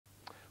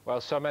Well,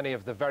 so many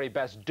of the very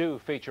best do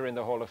feature in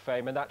the Hall of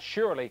Fame, and that's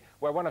surely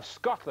where one of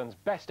Scotland's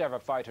best ever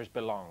fighters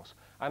belongs.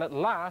 And at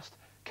last,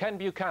 Ken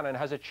Buchanan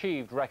has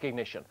achieved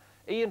recognition.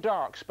 Ian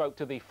Darke spoke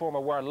to the former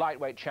world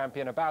lightweight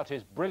champion about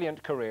his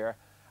brilliant career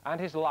and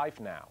his life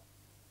now.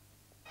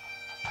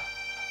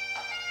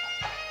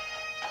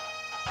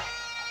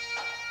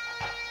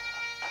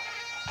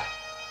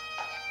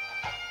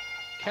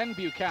 Ken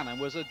Buchanan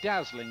was a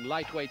dazzling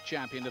lightweight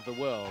champion of the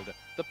world,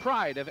 the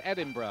pride of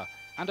Edinburgh,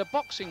 and a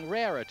boxing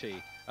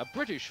rarity, a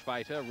British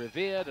fighter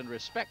revered and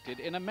respected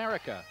in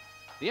America.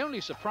 The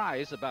only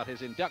surprise about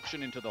his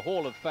induction into the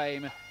Hall of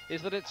Fame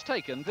is that it's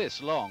taken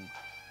this long.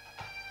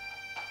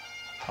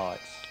 Oh,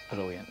 it's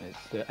brilliant.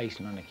 It's the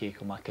icing on the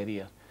cake of my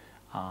career.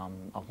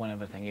 I've won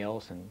everything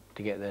else, and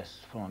to get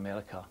this from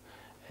America,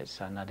 it's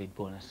an added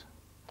bonus.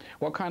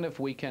 What kind of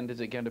weekend is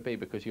it going to be?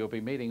 Because you'll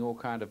be meeting all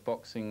kind of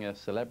boxing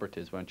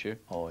celebrities, won't you?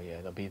 Oh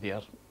yeah, they'll be there,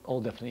 all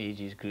different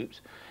ages,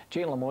 groups.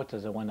 Jane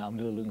LaMotta's the one that I'm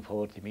really looking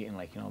forward to meeting,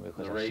 like, you know,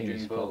 because I've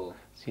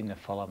seen the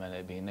film, and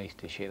it'd be nice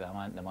to shake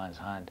the man's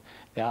hand.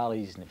 The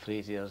Allys and the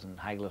Fraziers and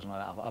Haglers and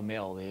all that, I've met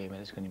all them,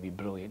 and it's going to be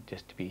brilliant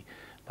just to be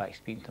back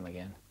speaking to them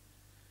again.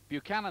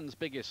 Buchanan's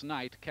biggest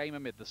night came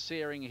amid the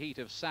searing heat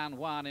of San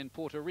Juan in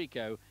Puerto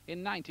Rico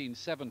in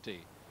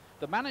 1970.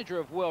 The manager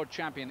of world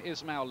champion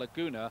Ismael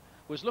Laguna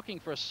was looking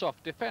for a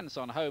soft defence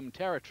on home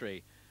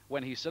territory.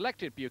 When he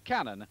selected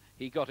Buchanan,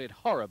 he got it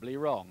horribly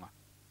wrong.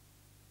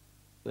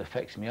 It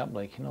fixed me up,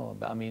 like, you know,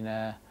 but I mean,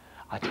 I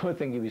don't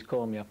think he was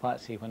calling me a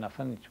patsy when I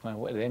finished,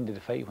 at the end of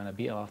the fight, when I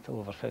beat him after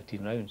over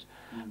 15 rounds.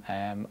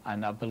 And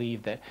I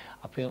believe that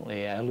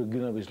apparently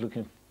Laguna was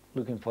looking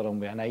for him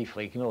with a knife,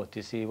 like, you know,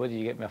 to say, what did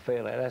you get me a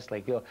fight like this?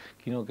 Like, you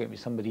know, get me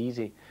somebody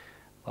easy.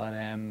 But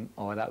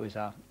oh, that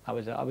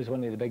was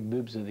one of the big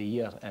boobs of the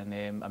year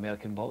in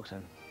American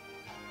boxing.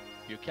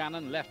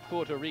 Buchanan left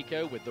Puerto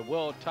Rico with the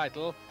world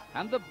title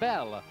and the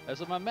bell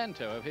as a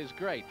memento of his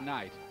great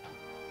night.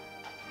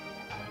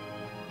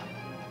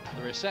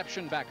 The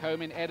reception back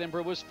home in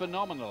Edinburgh was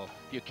phenomenal.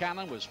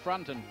 Buchanan was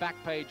front and back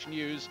page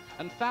news,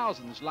 and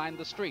thousands lined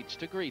the streets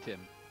to greet him.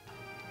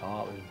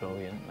 Oh, it was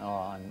brilliant.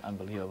 Oh,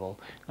 unbelievable.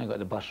 I got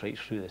the bus right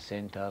through the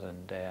centre,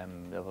 and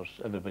there was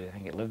everybody, I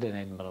think, that lived in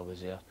Edinburgh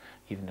was there.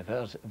 Even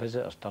the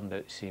visitors turned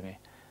out to see me,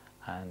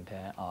 and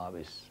oh, it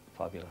was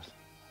fabulous.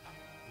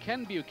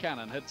 Ken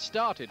Buchanan had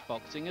started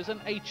boxing as an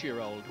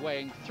 8-year-old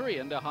weighing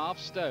 3.5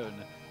 stone,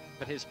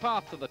 but his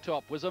path to the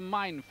top was a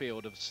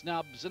minefield of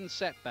snubs and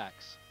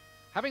setbacks.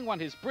 Having won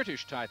his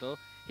British title,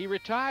 he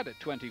retired at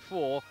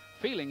 24,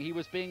 feeling he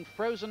was being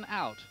frozen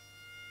out.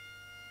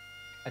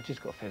 I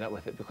just got fed up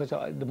with it because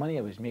the money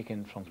I was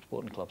making from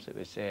sporting clubs, it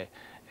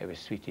was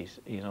sweeties,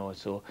 you know,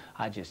 so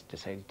I just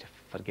decided to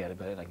forget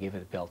about it. I gave it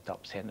the belt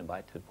up, sent it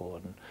back to the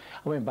board, and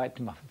I went back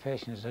to my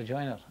profession as a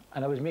joiner,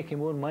 and I was making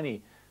more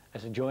money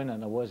as a joiner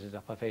than I was as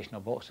a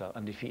professional boxer,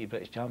 undefeated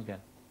British champion.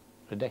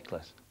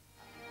 Ridiculous.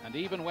 And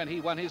even when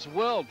he won his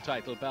world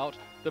title belt,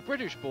 the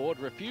British board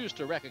refused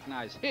to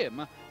recognise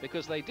him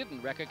because they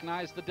didn't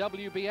recognise the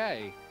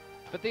WBA.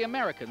 But the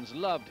Americans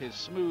loved his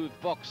smooth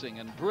boxing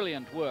and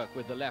brilliant work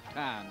with the left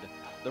hand.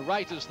 The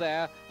writers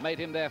there made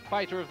him their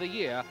Fighter of the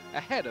Year,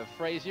 ahead of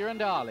Frazier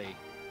and Ali.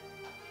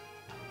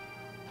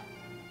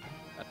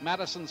 At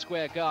Madison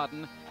Square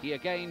Garden, he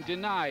again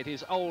denied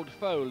his old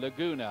foe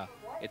Laguna.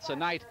 It's a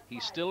night he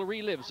still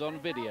relives on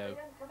video.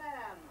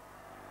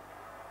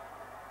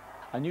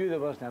 I knew there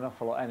wasn't an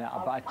awful lot in it,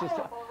 but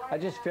I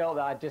just felt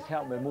that I'd just hit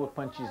him with more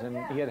punches than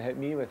he had hit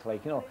me with,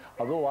 like, you know,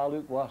 although I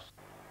look worse.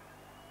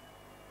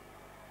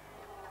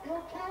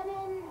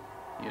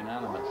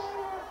 Unanimous.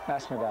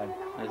 That's my dad.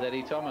 As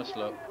Eddie Thomas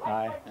look.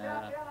 Aye.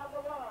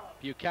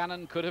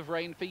 Buchanan could have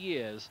reigned for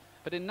years,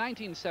 but in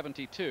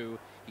 1972,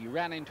 he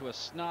ran into a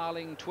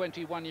snarling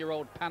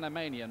 21-year-old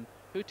Panamanian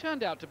who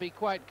turned out to be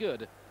quite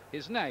good.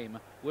 His name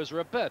was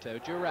Roberto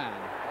Duran.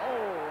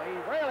 Oh,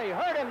 he really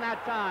hurt him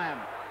that time.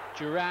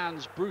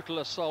 Duran's brutal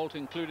assault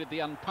included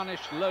the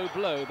unpunished low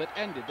blow that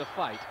ended the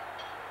fight.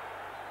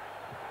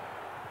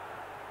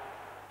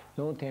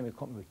 The only time he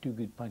caught me with 2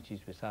 good punches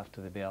was after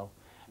the bell,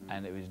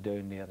 and it was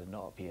down there and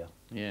not up here.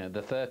 Yeah,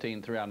 the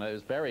 13th round, it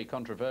was very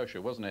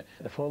controversial, wasn't it?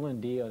 The following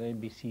day on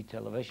NBC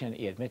television,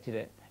 he admitted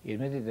it. He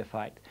admitted the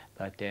fact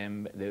that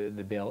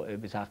the bell,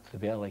 it was after the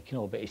bell, like, you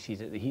know, but he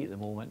says at the heat of the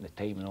moment, the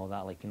time and all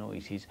that, like, you know, he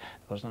says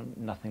there was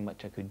nothing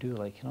much I could do,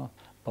 like, you know.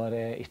 But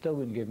he still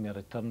wouldn't give me a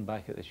return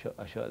back at a shot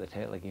at the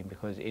title again,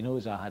 because he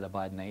knows I had a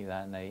bad night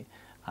that night.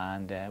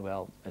 And,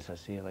 well, as I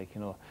say, like,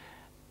 you know,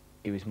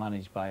 he was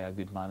managed by a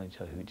good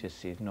manager who just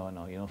said, no,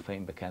 you're not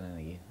fighting Buchanan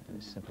again.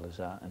 It's as simple as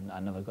that, and I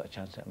never got a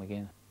chance at him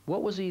again.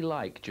 What was he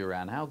like,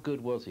 Duran? How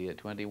good was he at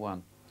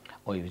 21?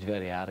 Oh, he was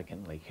very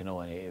arrogant, like, you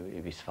know, and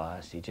he was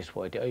fast. He just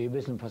wanted to, he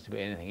wasn't fussed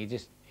about anything. He'd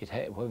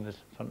hit whoever was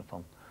in front of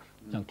him,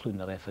 including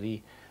the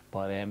referee.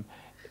 But it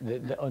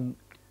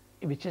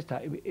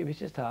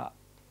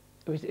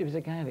was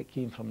a guy that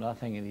came from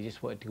nothing, and he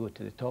just wanted to go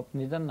to the top,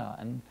 and he done that.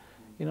 And,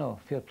 you know,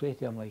 fair play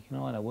to him, like, you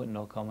know, and I wouldn't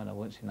knock him, and I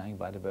wouldn't say anything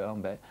bad about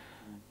him, but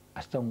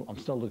I'm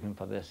still looking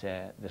for this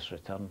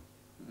return,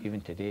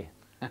 even today.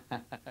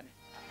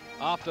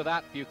 After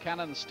that,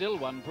 Buchanan still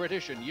won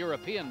British and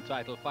European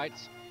title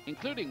fights,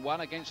 including one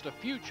against a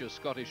future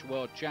Scottish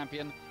world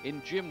champion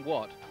in Jim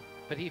Watt.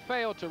 But he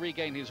failed to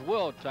regain his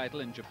world title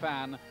in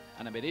Japan,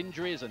 and amid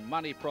injuries and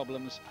money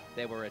problems,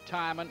 there were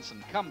retirements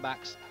and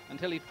comebacks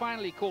until he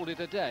finally called it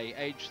a day,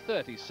 aged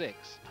 36.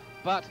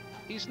 But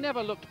he's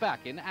never looked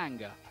back in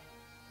anger.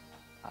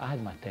 I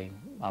had my time.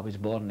 I was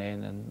born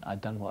then, and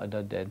I'd done what I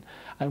did then.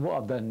 And what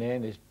I've done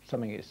then is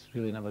something that's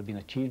really never been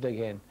achieved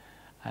again.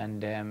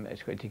 And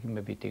it's going to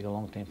maybe take a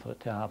long time for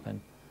it to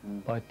happen.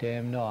 But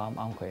no,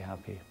 I'm quite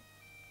happy.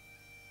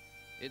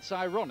 It's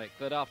ironic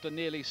that after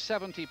nearly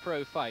 70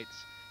 pro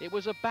fights, it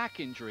was a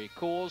back injury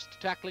caused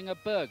tackling a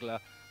burglar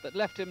that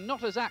left him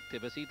not as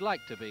active as he'd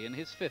like to be in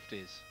his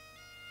 50s.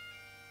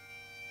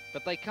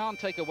 But they can't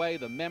take away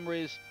the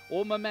memories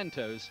or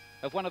mementos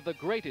of one of the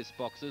greatest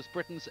boxers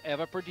Britain's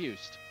ever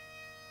produced.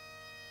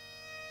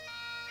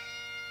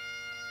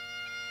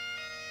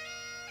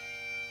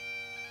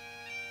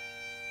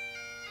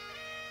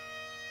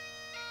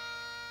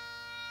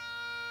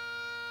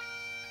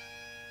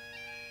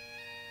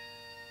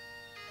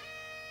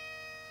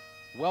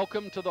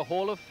 Welcome to the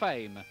Hall of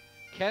Fame,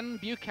 Ken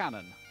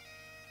Buchanan.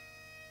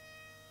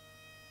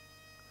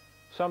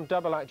 Some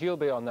double act you'll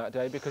be on that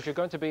day, because you're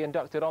going to be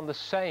inducted on the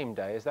same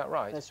day, is that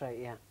right? That's right,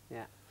 yeah,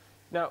 yeah.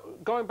 Now,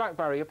 going back,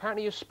 Barry,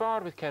 apparently you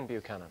sparred with Ken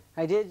Buchanan.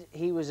 I did.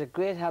 He was a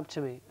great help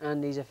to me,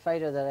 and he's a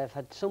fighter that I've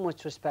had so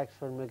much respect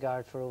for and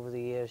regard for over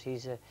the years.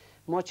 He's a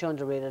much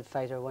underrated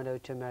fighter, went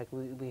out to America.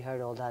 We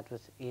heard all that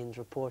with Ian's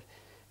report.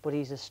 But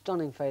he's a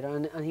stunning fighter,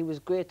 and he was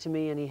great to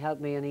me, and he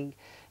helped me, and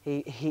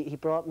he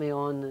brought me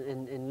on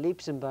in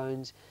leaps and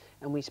bounds,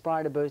 and we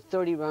sparred about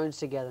 30 rounds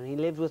together, and he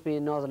lived with me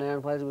in Northern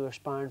Ireland while we were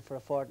sparring for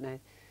a fortnight,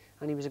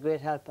 and he was a great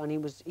help, and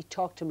he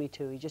talked to me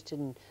too. He just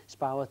didn't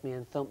spar with me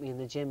and thump me in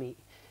the gym.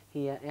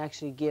 He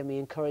actually gave me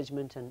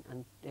encouragement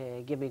and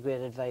gave me great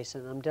advice,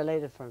 and I'm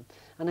delighted for him.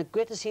 And it's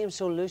great to see him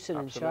so lucid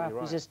and sharp.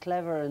 Right. He's as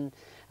clever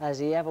as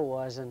he ever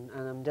was, and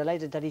I'm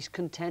delighted that he's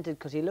contented,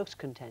 because he looks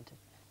contented.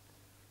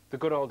 The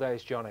good old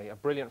days, Johnny. A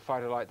brilliant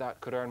fighter like that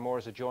could earn more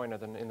as a joiner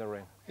than in the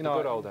ring. The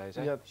good old days,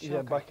 eh?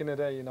 Yeah, back in the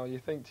day, you know, you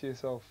think to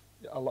yourself,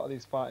 a lot of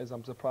these fighters,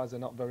 I'm surprised they're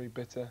not very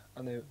bitter,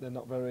 and they're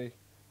not very,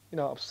 you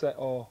know, upset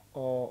or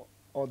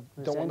don't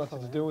want nothing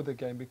to do with the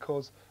game,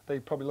 because they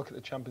probably look at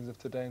the champions of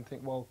today and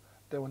think, well,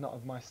 they were not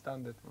of my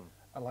standard.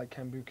 I like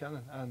Ken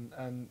Buchanan,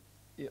 and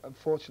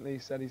unfortunately, he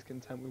said he's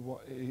content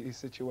with his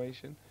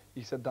situation.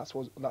 He said that's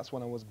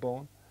when I was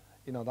born,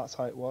 you know, that's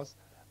how it was.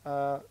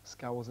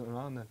 Scout wasn't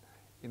around then.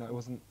 You know,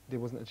 there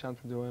wasn't a chance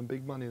for him to earn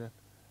big money then,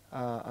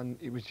 and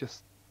it was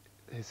just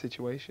his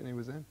situation he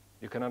was in.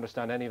 You can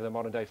understand any of the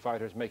modern-day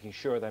fighters making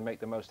sure they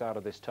make the most out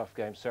of this tough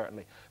game,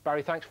 certainly.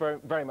 Barry, thanks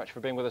very much for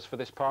being with us for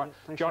this part.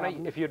 Johnny,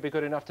 if you'd be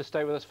good enough to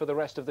stay with us for the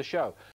rest of the show.